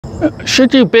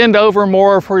Should you bend over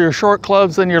more for your short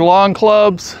clubs than your long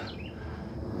clubs?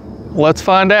 Let's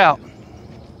find out.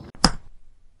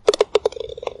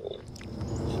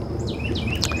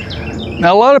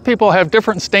 Now, a lot of people have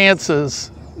different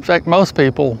stances. In fact, most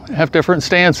people have different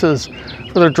stances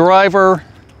for their driver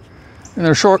and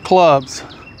their short clubs.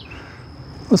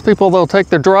 Most people, they'll take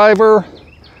their driver,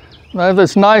 and they have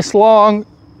this nice long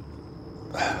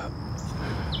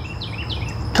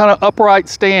kind of upright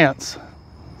stance.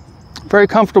 Very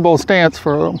comfortable stance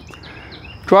for them.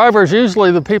 Driver is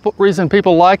usually the reason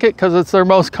people like it, because it's their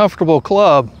most comfortable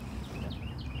club.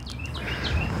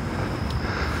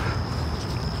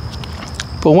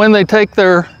 But when they take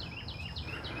their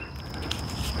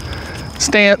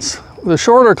stance with a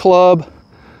shorter club,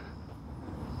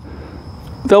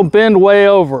 they'll bend way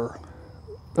over.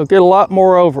 They'll get a lot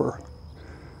more over.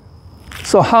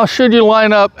 So how should you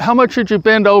line up? How much should you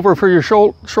bend over for your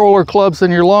shoulder clubs than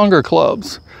your longer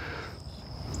clubs?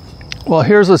 Well,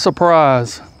 here's a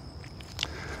surprise.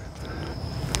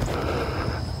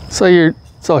 So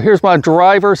here's my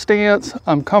driver stance.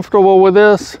 I'm comfortable with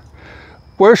this.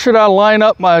 Where should I line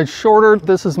up my shorter?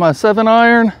 This is my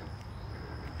 7-iron.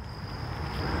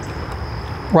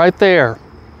 Right there.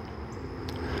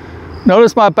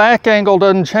 Notice my back angle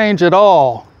doesn't change at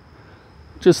all.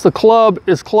 Just the club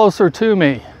is closer to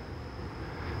me.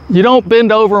 You don't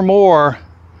bend over more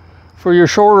for your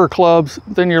shorter clubs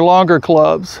than your longer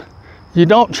clubs. You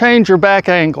don't change your back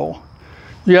angle.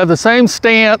 You have the same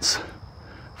stance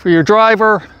for your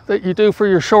driver that you do for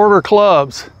your shorter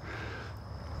clubs.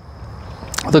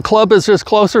 The club is just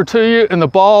closer to you and the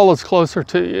ball is closer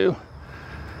to you.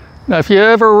 Now, if you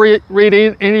ever read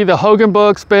any of the Hogan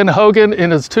books, Ben Hogan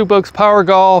in his 2 books, Power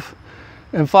Golf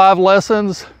and 5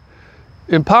 Lessons,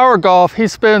 in Power Golf, he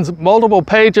spends multiple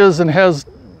pages and has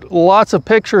lots of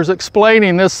pictures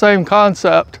explaining this same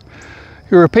concept.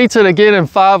 He repeats it again in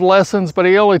 5 Lessons, but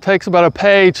he only takes about a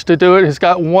page to do it. He's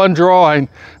got 1 drawing.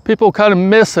 People kind of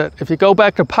miss it. If you go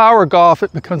back to Power Golf,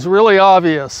 it becomes really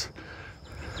obvious.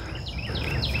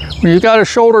 When you've got a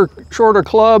shorter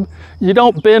club, you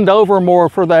don't bend over more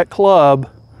for that club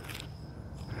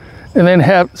and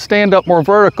then stand up more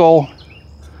vertical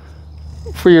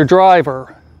for your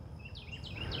driver.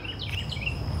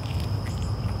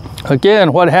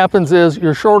 Again, what happens is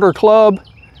your shorter club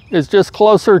is just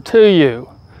closer to you.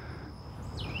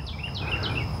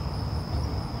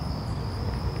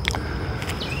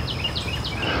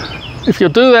 If you'll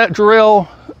do that drill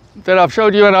that I've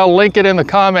showed you, and I'll link it in the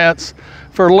comments,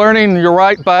 for learning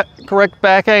your correct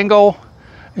back angle,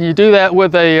 and you do that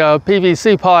with a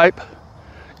PVC pipe,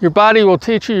 your body will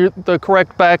teach you the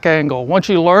correct back angle. Once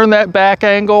you learn that back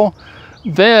angle,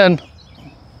 then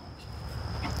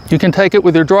you can take it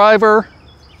with your driver,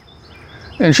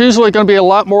 and it's usually going to be a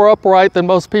lot more upright than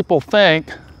most people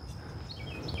think.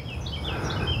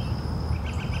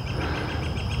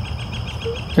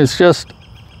 It's just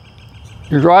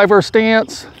your driver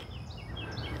stance,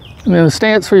 and then the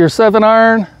stance for your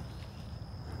 7-iron.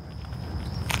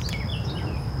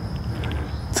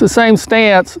 It's the same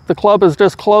stance, the club is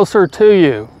just closer to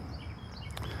you.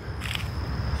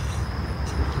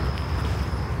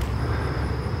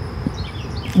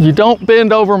 You don't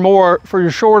bend over more for your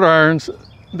short irons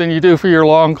than you do for your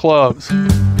long clubs.